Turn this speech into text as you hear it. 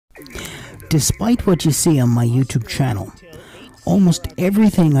Despite what you see on my YouTube channel, almost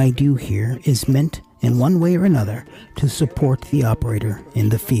everything I do here is meant in one way or another to support the operator in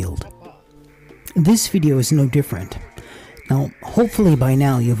the field. This video is no different. Now, hopefully by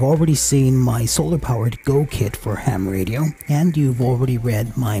now you've already seen my solar-powered Go kit for ham radio, and you've already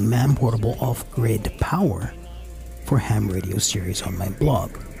read my man portable off-grid power for ham radio series on my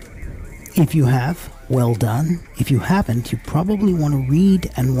blog. If you have, well done. If you haven't, you probably want to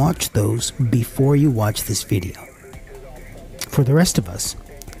read and watch those before you watch this video. For the rest of us,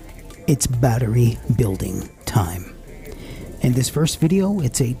 it's battery building time. In this first video,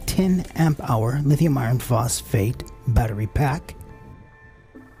 it's a 10 amp hour lithium iron phosphate battery pack.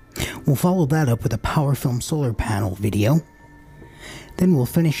 We'll follow that up with a power film solar panel video. Then we'll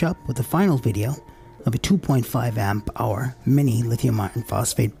finish up with the final video of a 2.5 amp hour mini lithium iron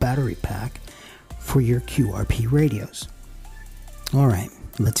phosphate battery pack for your QRP radios. Alright,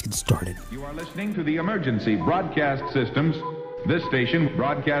 let's get started. You are listening to the Emergency Broadcast Systems. This station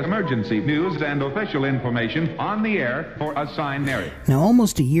broadcasts emergency news and official information on the air for assigned area. Now,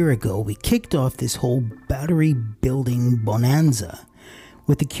 almost a year ago, we kicked off this whole battery building bonanza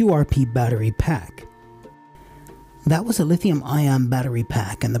with the QRP battery pack. That was a lithium-ion battery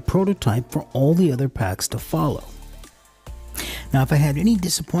pack and the prototype for all the other packs to follow. Now, if I had any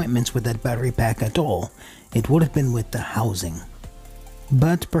disappointments with that battery pack at all, it would have been with the housing.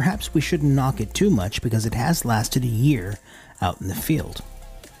 But perhaps we shouldn't knock it too much because it has lasted a year out in the field.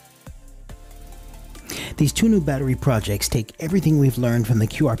 These two new battery projects take everything we've learned from the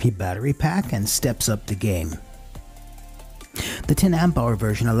QRP battery pack and steps up the game. The 10 amp hour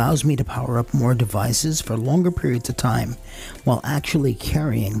version allows me to power up more devices for longer periods of time while actually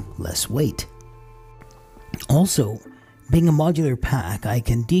carrying less weight. Also, being a modular pack, I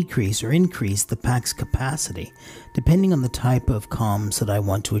can decrease or increase the pack's capacity depending on the type of comms that I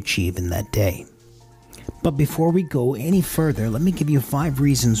want to achieve in that day. But before we go any further, let me give you 5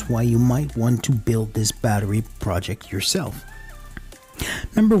 reasons why you might want to build this battery project yourself.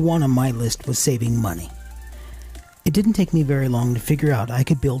 Number 1 on my list was saving money. It didn't take me very long to figure out I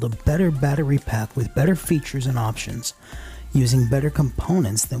could build a better battery pack with better features and options, using better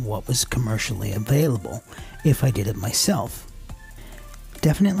components than what was commercially available if I did it myself.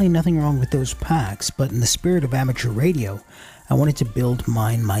 Definitely nothing wrong with those packs, but in the spirit of amateur radio, I wanted to build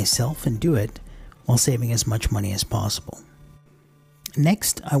mine myself and do it while saving as much money as possible.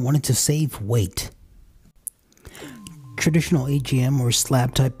 Next, I wanted to save weight. Traditional AGM or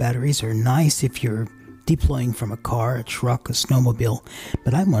slab type batteries are nice if you're deploying from a car, a truck, a snowmobile,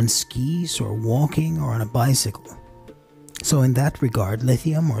 but I'm on skis or walking or on a bicycle. So in that regard,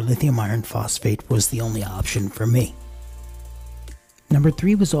 lithium or lithium iron phosphate was the only option for me. Number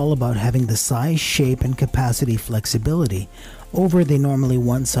 3 was all about having the size, shape, and capacity flexibility over the normally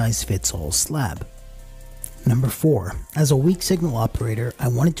one-size-fits-all slab. Number 4, as a weak signal operator, I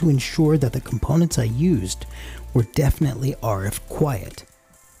wanted to ensure that the components I used were definitely RF quiet.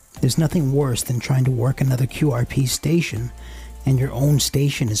 There's nothing worse than trying to work another QRP station and your own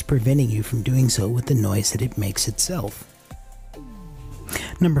station is preventing you from doing so with the noise that it makes itself.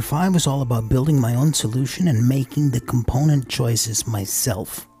 Number 5 was all about building my own solution and making the component choices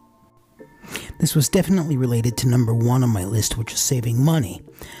myself. This was definitely related to number 1 on my list, which is saving money,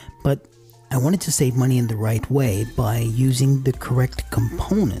 but I wanted to save money in the right way by using the correct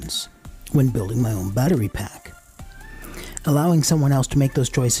components when building my own battery pack. Allowing someone else to make those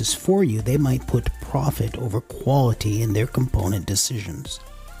choices for you, they might put profit over quality in their component decisions.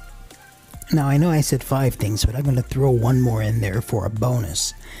 Now, I know I said 5 things, but I'm going to throw one more in there for a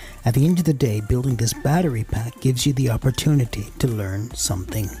bonus. At the end of the day, building this battery pack gives you the opportunity to learn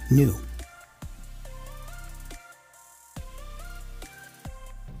something new.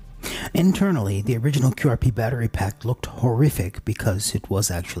 Internally, the original QRP battery pack looked horrific because it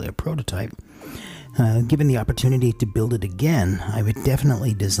was actually a prototype. Given the opportunity to build it again, I would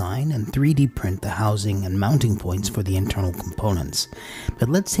definitely design and 3D print the housing and mounting points for the internal components. But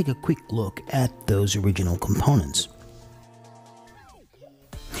let's take a quick look at those original components.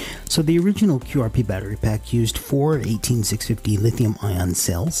 So the original QRP battery pack used 4 18650 lithium-ion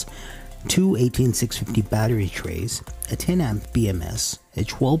cells, 2 18650 battery trays, a 10 amp BMS, a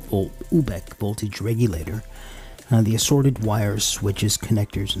 12 volt UBEC voltage regulator, the assorted wires, switches,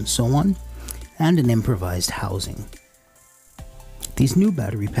 connectors, and so on, and an improvised housing. These new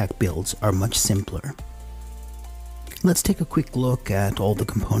battery pack builds are much simpler. Let's take a quick look at all the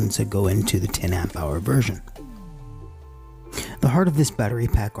components that go into the 10 amp hour version. The heart of this battery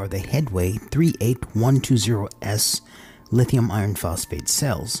pack are the Headway 38120S lithium iron phosphate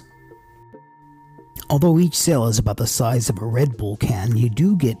cells. Although each cell is about the size of a Red Bull can, you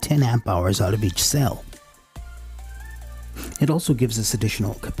do get 10 amp hours out of each cell. It also gives us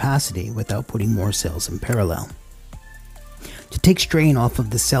additional capacity without putting more cells in parallel. To take strain off of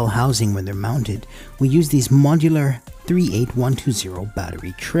the cell housing when they're mounted, we use these modular 38120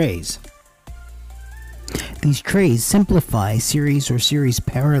 battery trays. These trays simplify series or series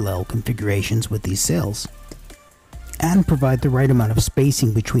parallel configurations with these cells and provide the right amount of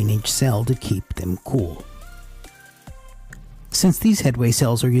spacing between each cell to keep them cool. Since these headway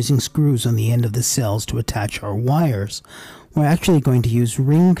cells are using screws on the end of the cells to attach our wires, we're actually going to use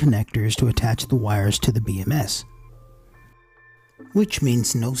ring connectors to attach the wires to the BMS, which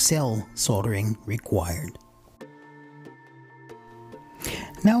means no cell soldering required.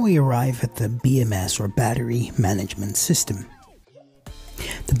 Now we arrive at the BMS, or Battery Management System.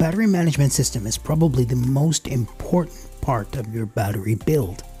 The battery management system is probably the most important part of your battery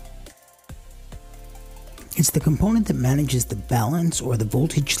build. It's the component that manages the balance or the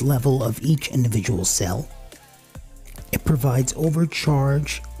voltage level of each individual cell. It provides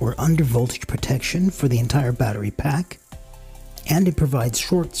overcharge or undervoltage protection for the entire battery pack, and it provides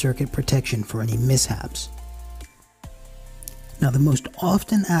short circuit protection for any mishaps. Now, the most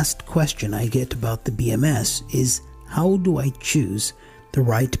often asked question I get about the BMS is, how do I choose the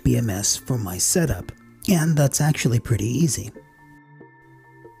right BMS for my setup? And that's actually pretty easy.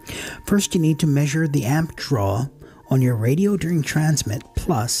 First, you need to measure the amp draw on your radio during transmit,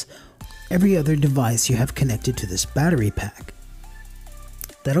 plus every other device you have connected to this battery pack.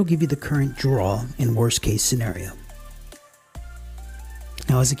 That'll give you the current draw in worst case scenario.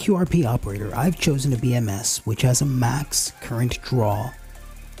 Now, as a QRP operator, I've chosen a BMS which has a max current draw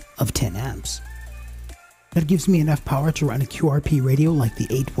of 10 amps. That gives me enough power to run a QRP radio like the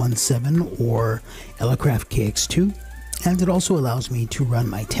 817 or Elecraft KX2, and it also allows me to run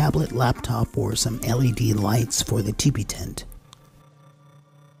my tablet, laptop, or some LED lights for the teepee tent.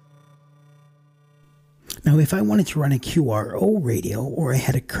 Now, if I wanted to run a QRO radio, or I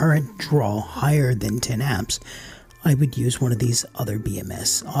had a current draw higher than 10 amps, I would use one of these other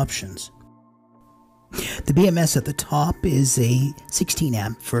BMS options. The BMS at the top is a 16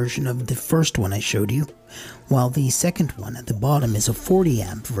 amp version of the first one I showed you, while the second one at the bottom is a 40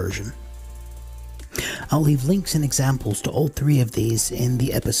 amp version. I'll leave links and examples to all three of these in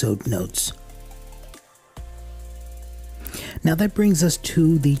the episode notes. Now that brings us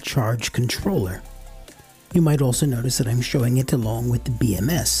to the charge controller. You might also notice that I'm showing it along with the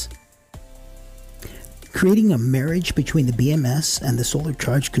BMS. Creating a marriage between the BMS and the solar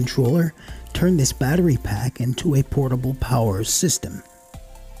charge controller turned this battery pack into a portable power system.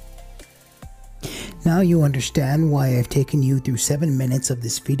 Now you understand why I've taken you through 7 minutes of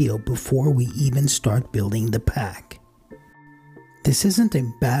this video before we even start building the pack. This isn't a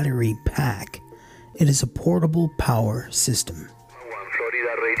battery pack, it is a portable power system.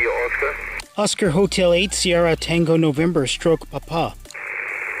 Florida Radio Oscar. Oscar Hotel 8 Sierra Tango November stroke Papa.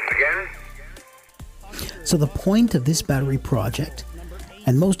 Again? So the point of this battery project,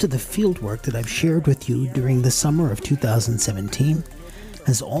 and most of the field work that I've shared with you during the summer of 2017,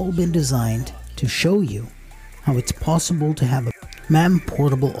 has all been designed to show you how it's possible to have a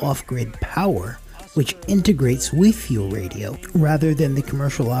man-portable off-grid power which integrates with your radio, rather than the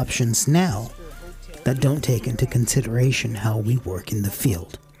commercial options now that don't take into consideration how we work in the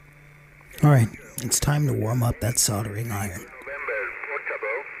field. Alright, it's time to warm up that soldering iron. November,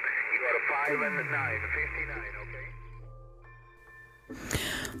 portable. You are 5 and 9, 59,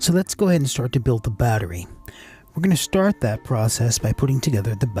 okay? So let's go ahead and start to build the battery. We're going to start that process by putting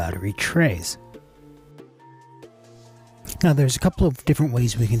together the battery trays. Now there's a couple of different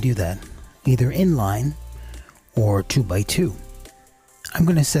ways we can do that, either inline or 2x2. I'm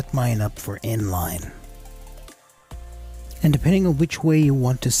going to set mine up for inline. And depending on which way you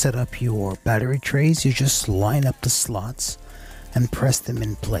want to set up your battery trays, you just line up the slots and press them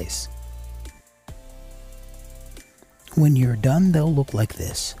in place. When you're done, they'll look like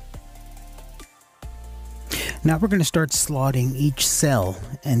this. Now we're going to start slotting each cell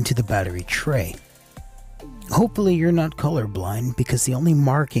into the battery tray. Hopefully you're not colorblind, because the only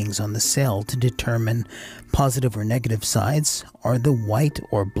markings on the cell to determine positive or negative sides are the white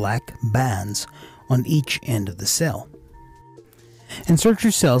or black bands on each end of the cell. Insert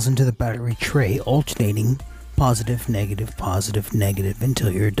your cells into the battery tray, alternating positive, negative,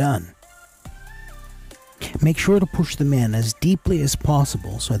 until you're done. Make sure to push them in as deeply as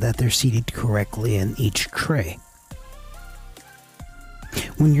possible so that they're seated correctly in each tray.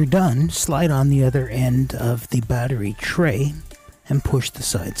 When you're done, slide on the other end of the battery tray and push the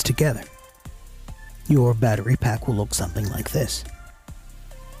sides together. Your battery pack will look something like this.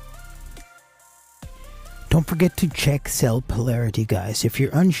 Don't forget to check cell polarity, guys. If you're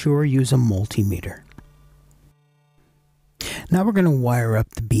unsure, use a multimeter. Now we're going to wire up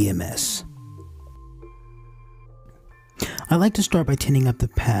the BMS. I like to start by tinning up the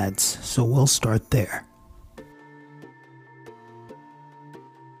pads, so we'll start there.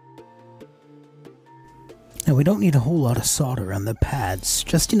 Now we don't need a whole lot of solder on the pads,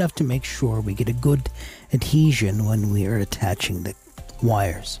 just enough to make sure we get a good adhesion when we are attaching the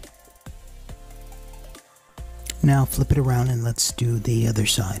wires. Now flip it around and let's do the other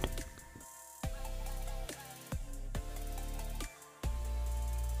side.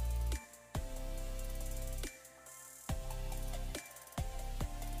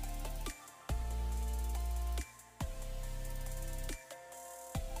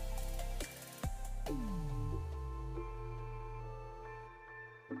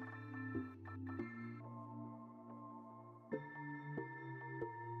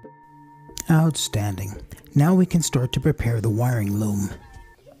 Outstanding. Now we can start to prepare the wiring loom.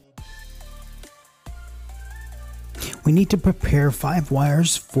 We need to prepare 5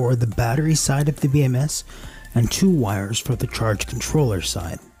 wires for the battery side of the BMS and 2 wires for the charge controller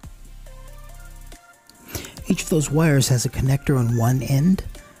side. Each of those wires has a connector on one end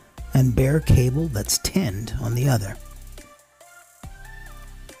and bare cable that's tinned on the other.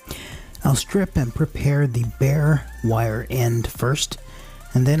 I'll strip and prepare the bare wire end first,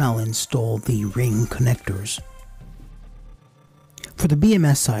 and then I'll install the ring connectors. For the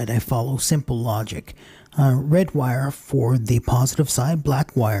BMS side, I follow simple logic. Red wire for the positive side,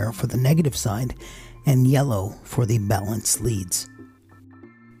 black wire for the negative side, and yellow for the balance leads.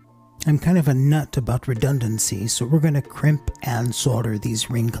 I'm kind of a nut about redundancy, so we're going to crimp and solder these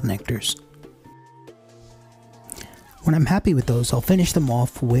ring connectors. When I'm happy with those, I'll finish them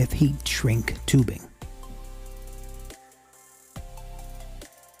off with heat shrink tubing.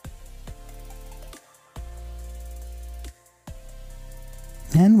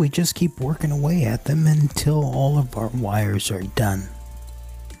 And we just keep working away at them until all of our wires are done.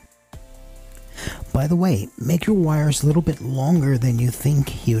 By the way, make your wires a little bit longer than you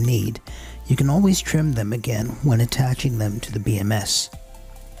think you need. You can always trim them again when attaching them to the BMS.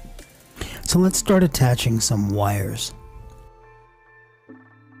 So let's start attaching some wires.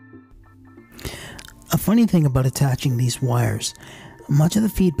 A funny thing about attaching these wires, much of the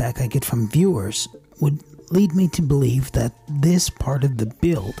feedback I get from viewers would lead me to believe that this part of the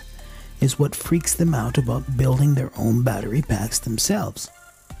build is what freaks them out about building their own battery packs themselves.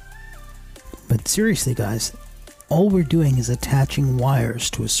 But seriously guys, all we're doing is attaching wires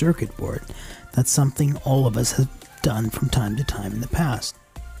to a circuit board. That's something all of us have done from time to time in the past.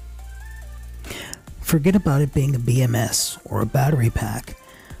 Forget about it being a BMS or a battery pack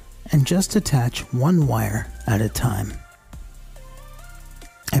and just attach one wire at a time.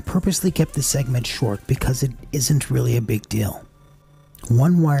 I purposely kept this segment short because it isn't really a big deal.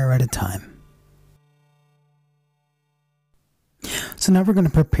 One wire at a time. So now we're going to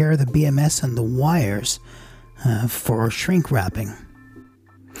prepare the BMS and the wires for shrink wrapping.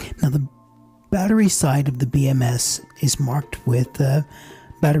 Now the battery side of the BMS is marked with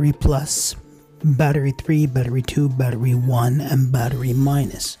battery plus, battery 3, battery 2, battery 1, and battery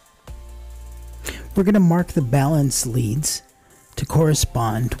minus. We're going to mark the balance leads to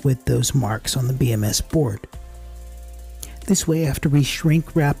correspond with those marks on the BMS board. This way, after we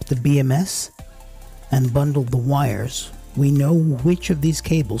shrink wrap the BMS and bundle the wires, we know which of these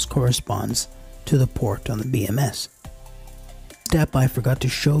cables corresponds to the port on the BMS. Step I forgot to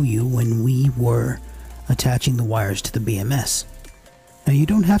show you when we were attaching the wires to the BMS. Now you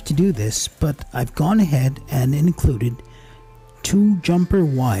don't have to do this, but I've gone ahead and included 2 jumper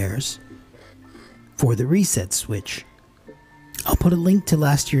wires for the reset switch. I'll put a link to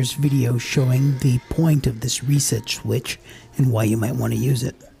last year's video showing the point of this reset switch and why you might want to use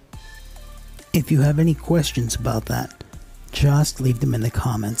it. If you have any questions about that, just leave them in the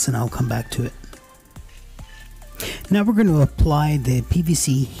comments and I'll come back to it. Now we're going to apply the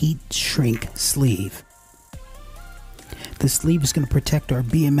PVC heat shrink sleeve. The sleeve is going to protect our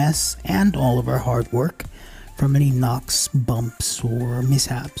BMS and all of our hard work from any knocks, bumps, or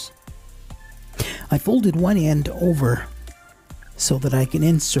mishaps. I folded one end over so that I can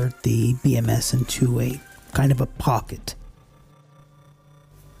insert the BMS into a kind of a pocket.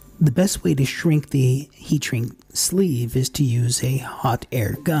 The best way to shrink the heat shrink sleeve is to use a hot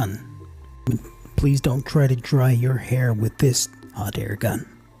air gun. Please don't try to dry your hair with this hot air gun.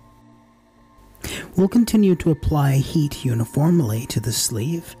 We'll continue to apply heat uniformly to the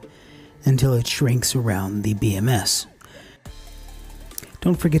sleeve until it shrinks around the BMS.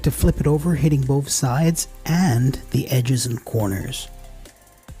 Don't forget to flip it over, hitting both sides and the edges and corners.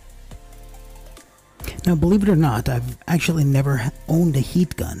 Now, believe it or not, I've actually never owned a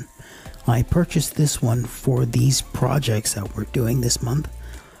heat gun. I purchased this one for these projects that we're doing this month,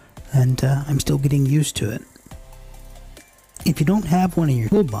 and I'm still getting used to it. If you don't have one in your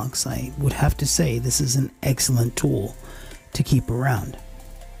toolbox, I would have to say this is an excellent tool to keep around.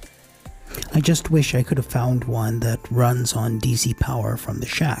 I just wish I could have found one that runs on DC power from the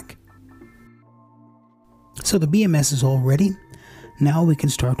shack. So the BMS is all ready. Now we can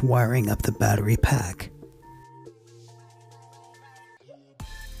start wiring up the battery pack.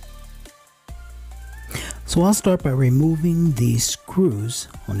 So I'll start by removing the screws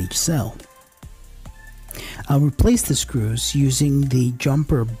on each cell. I'll replace the screws using the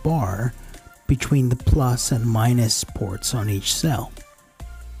jumper bar between the plus and minus ports on each cell.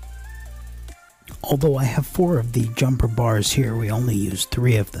 Although I have 4 of the jumper bars here, we only use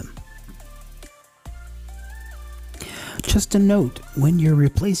 3 of them. Just a note, when you're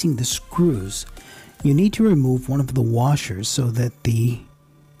replacing the screws, you need to remove one of the washers so that the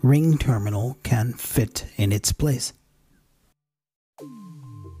ring terminal can fit in its place.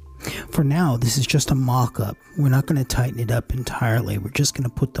 For now, this is just a mock-up. We're not going to tighten it up entirely. We're just going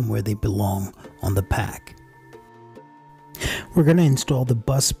to put them where they belong on the pack. We're going to install the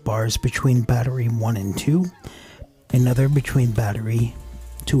bus bars between battery 1 and 2, another between battery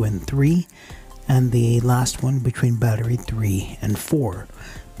 2 and 3, and the last one between battery 3 and 4.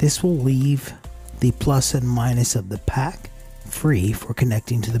 This will leave the plus and minus of the pack free for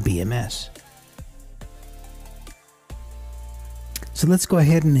connecting to the BMS. So let's go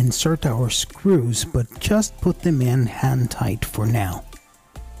ahead and insert our screws, but just put them in hand tight for now.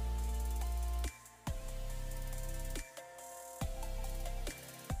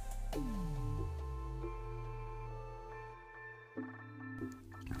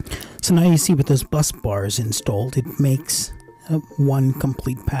 So now you see with those bus bars installed, it makes one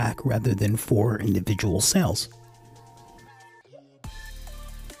complete pack rather than 4 individual cells.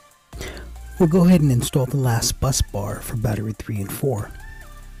 We'll go ahead and install the last bus bar for battery 3 and 4.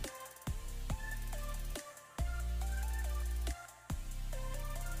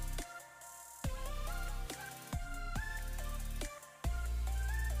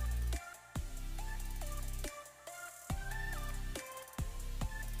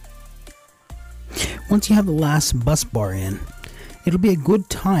 Once you have the last bus bar in, it'll be a good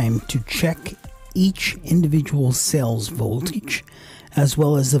time to check each individual cell's voltage, as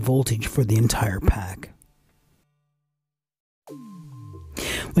well as the voltage for the entire pack.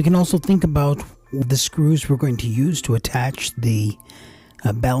 We can also think about the screws we're going to use to attach the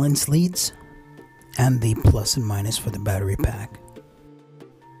balance leads and the plus and minus for the battery pack.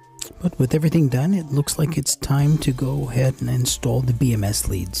 But with everything done, it looks like it's time to go ahead and install the BMS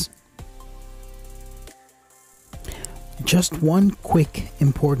leads. Just one quick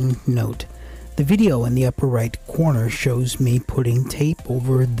important note. The video in the upper right corner shows me putting tape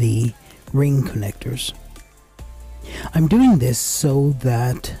over the ring connectors. I'm doing this so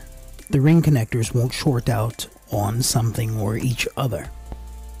that the ring connectors won't short out on something or each other.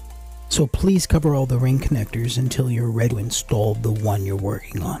 So please cover all the ring connectors until you're ready to install the one you're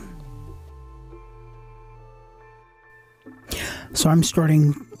working on. So I'm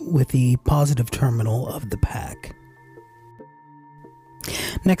starting with the positive terminal of the pack.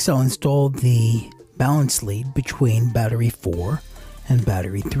 Next, I'll install the balance lead between battery 4 and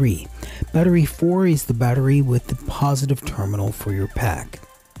battery 3. Battery 4 is the battery with the positive terminal for your pack.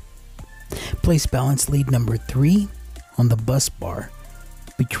 Place balance lead number 3 on the bus bar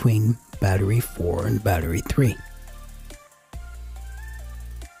between battery 4 and battery 3.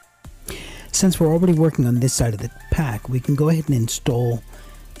 Since we're already working on this side of the pack, we can go ahead and install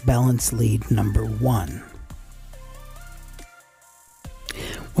balance lead number 1.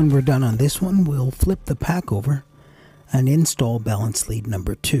 When we're done on this one, we'll flip the pack over and install balance lead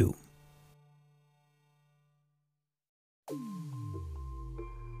number 2.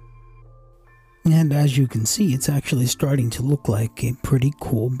 And as you can see, it's actually starting to look like a pretty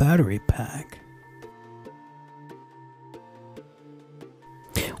cool battery pack.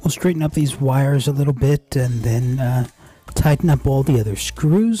 We'll straighten up these wires a little bit and then tighten up all the other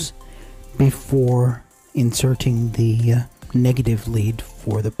screws before inserting the negative lead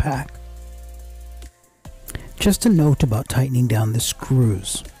for the pack. Just a note about tightening down the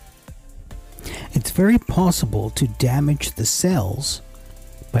screws. It's very possible to damage the cells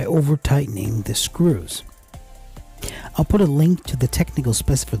by over-tightening the screws. I'll put a link to the technical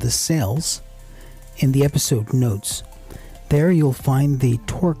specs for the cells in the episode notes. There you'll find the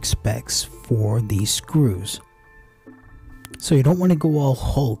torque specs for these screws. So you don't want to go all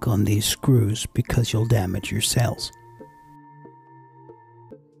Hulk on these screws because you'll damage your cells.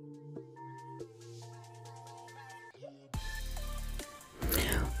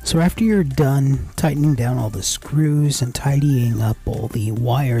 So after you're done tightening down all the screws and tidying up all the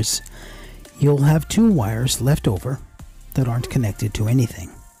wires, you'll have 2 wires left over that aren't connected to anything.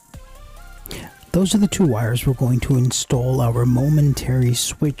 Those are the 2 wires we're going to install our momentary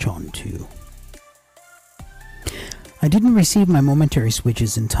switch onto. I didn't receive my momentary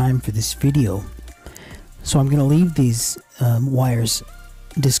switches in time for this video, so I'm going to leave these wires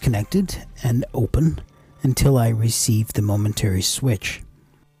disconnected and open until I receive the momentary switch.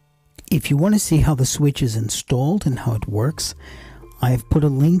 If you want to see how the switch is installed and how it works, I've put a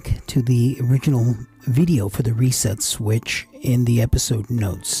link to the original video for the reset switch in the episode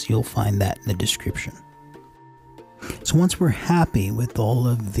notes. You'll find that in the description. So once we're happy with all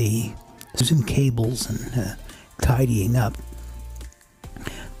of the cables and tidying up,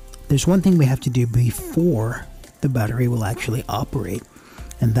 there's one thing we have to do before the battery will actually operate,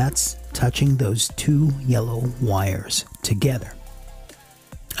 and that's touching those 2 yellow wires together.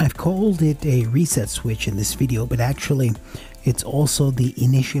 I've called it a reset switch in this video, but actually it's also the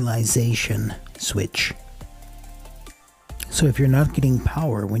initialization switch. So if you're not getting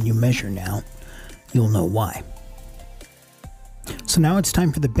power when you measure now, you'll know why. So now it's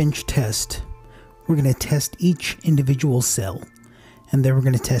time for the bench test. We're going to test each individual cell, and then we're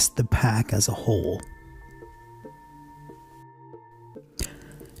going to test the pack as a whole.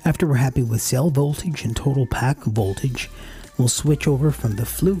 After we're happy with cell voltage and total pack voltage, we'll switch over from the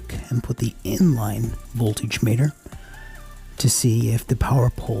fluke and put the inline voltage meter to see if the power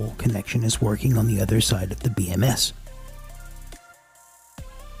pole connection is working on the other side of the BMS.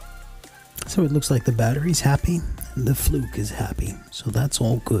 So it looks like the battery's happy and the fluke is happy, so that's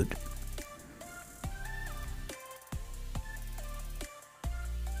all good.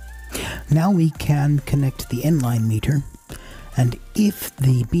 Now we can connect the inline meter, and if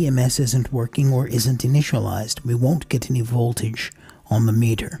the BMS isn't working or isn't initialized, we won't get any voltage on the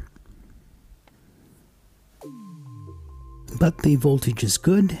meter. But the voltage is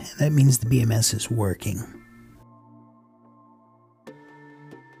good, and that means the BMS is working.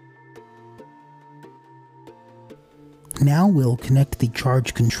 Now we'll connect the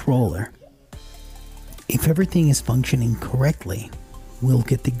charge controller. If everything is functioning correctly, we'll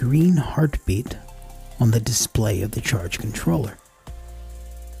get the green heartbeat on the display of the charge controller.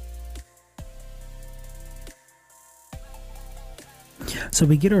 So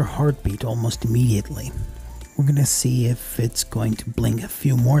we get our heartbeat almost immediately. We're going to see if it's going to blink a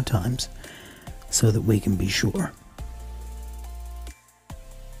few more times so that we can be sure.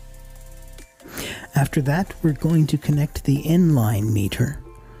 After that, we're going to connect the inline meter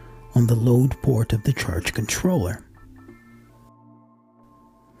on the load port of the charge controller.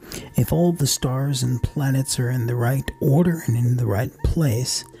 If all the stars and planets are in the right order and in the right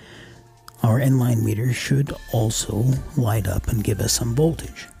place, our inline meter should also light up and give us some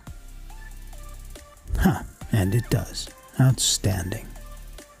voltage. And it does. Outstanding.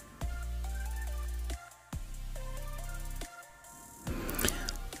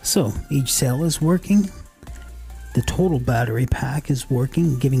 So each cell is working. The total battery pack is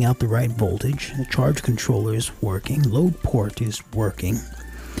working, giving out the right voltage. The charge controller is working. Load port is working.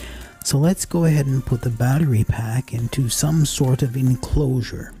 So let's go ahead and put the battery pack into some sort of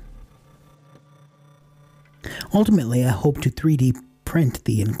enclosure. Ultimately, I hope to 3D print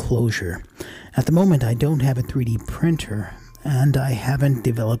the enclosure. At the moment, I don't have a 3D printer, and I haven't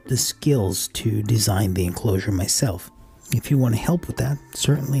developed the skills to design the enclosure myself. If you want to help with that,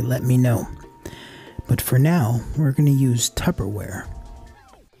 certainly let me know. But for now, we're going to use Tupperware.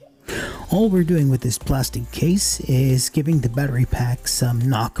 All we're doing with this plastic case is giving the battery pack some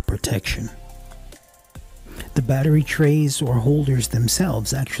knock protection. The battery trays or holders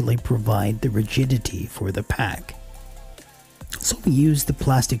themselves actually provide the rigidity for the pack. So we use the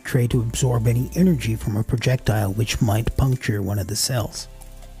plastic tray to absorb any energy from a projectile which might puncture one of the cells.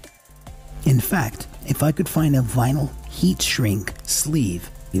 In fact, if I could find a vinyl heat shrink sleeve,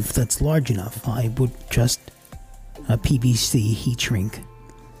 if that's large enough, I would just PVC heat shrink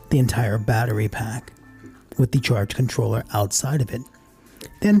the entire battery pack with the charge controller outside of it,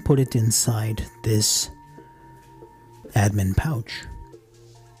 then put it inside this admin pouch.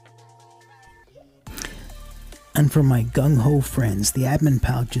 And for my gung-ho friends, the admin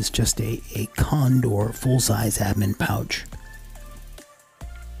pouch is just a Condor full-size admin pouch.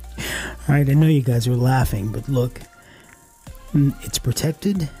 Alright, I know you guys are laughing, but look, it's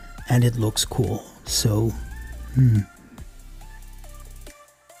protected and it looks cool, so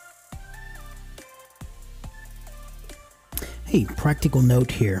Hey, practical note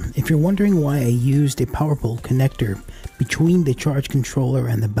here. If you're wondering why I used a power pole connector between the charge controller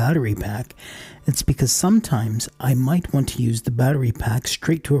and the battery pack, it's because sometimes I might want to use the battery pack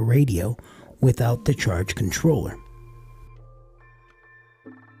straight to a radio without the charge controller.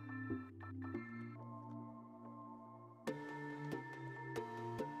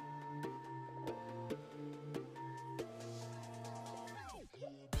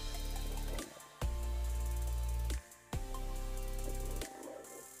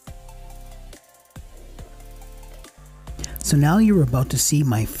 So now you're about to see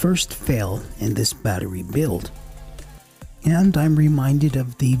my first fail in this battery build. And I'm reminded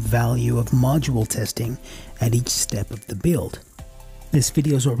of the value of module testing at each step of the build. This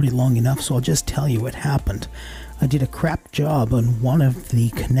video is already long enough, so I'll just tell you what happened. I did a crap job on one of the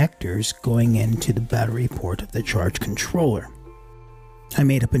connectors going into the battery port of the charge controller. I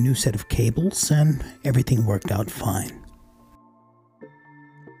made up a new set of cables and everything worked out fine.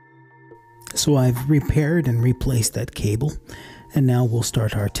 So I've repaired and replaced that cable, and now we'll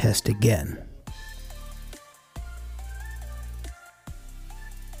start our test again.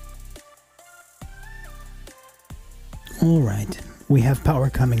 Alright, we have power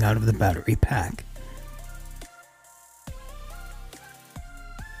coming out of the battery pack.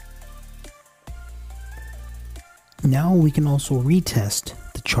 Now we can also retest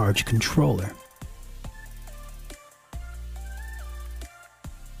the charge controller.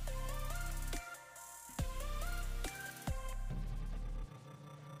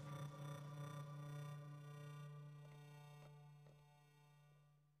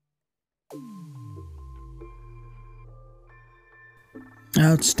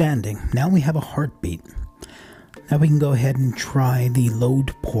 Outstanding. Now we have a heartbeat. Now we can go ahead and try the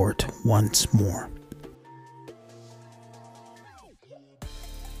load port once more.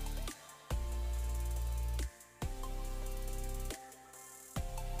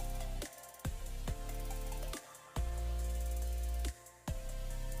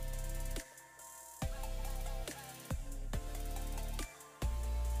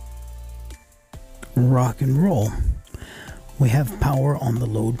 Rock and roll. We have power on the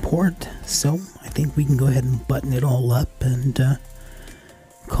load port, so I think we can go ahead and button it all up and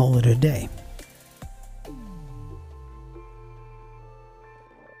call it a day.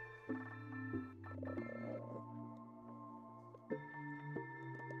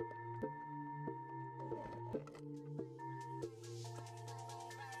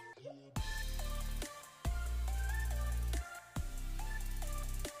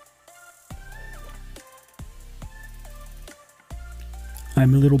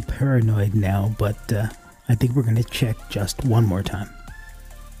 I'm a little paranoid now, but I think we're going to check just one more time.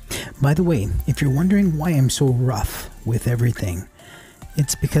 By the way, if you're wondering why I'm so rough with everything,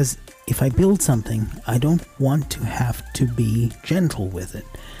 it's because if I build something, I don't want to have to be gentle with it.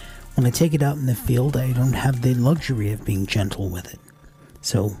 When I take it out in the field, I don't have the luxury of being gentle with it.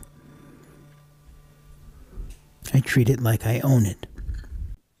 So I treat it like I own it.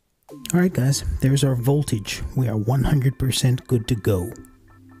 Alright guys, there's our voltage. We are 100% good to go.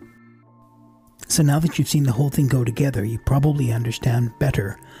 So now that you've seen the whole thing go together, you probably understand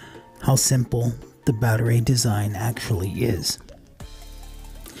better how simple the battery design actually is.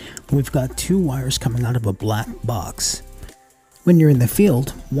 We've got two wires coming out of a black box. When you're in the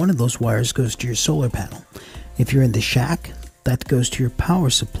field, one of those wires goes to your solar panel. If you're in the shack, that goes to your power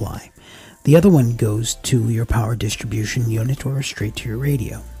supply. The other one goes to your power distribution unit or straight to your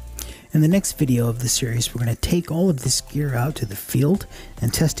radio. In the next video of the series, we're going to take all of this gear out to the field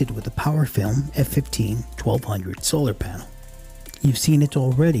and test it with a PowerFilm F15 1200 solar panel. You've seen it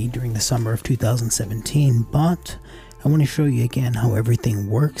already during the summer of 2017, but I want to show you again how everything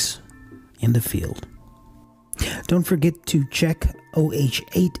works in the field. Don't forget to check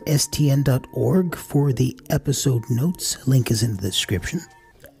oh8stn.org for the episode notes. Link is in the description.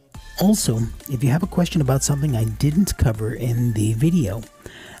 Also, if you have a question about something I didn't cover in the video,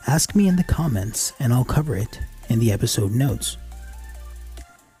 ask me in the comments and I'll cover it in the episode notes.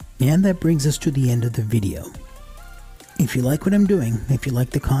 And that brings us to the end of the video. If you like what I'm doing, if you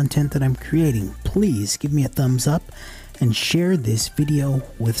like the content that I'm creating, please give me a thumbs up and share this video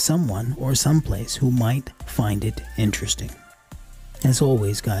with someone or someplace who might find it interesting. As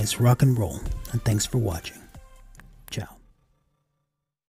always guys, rock and roll, and thanks for watching.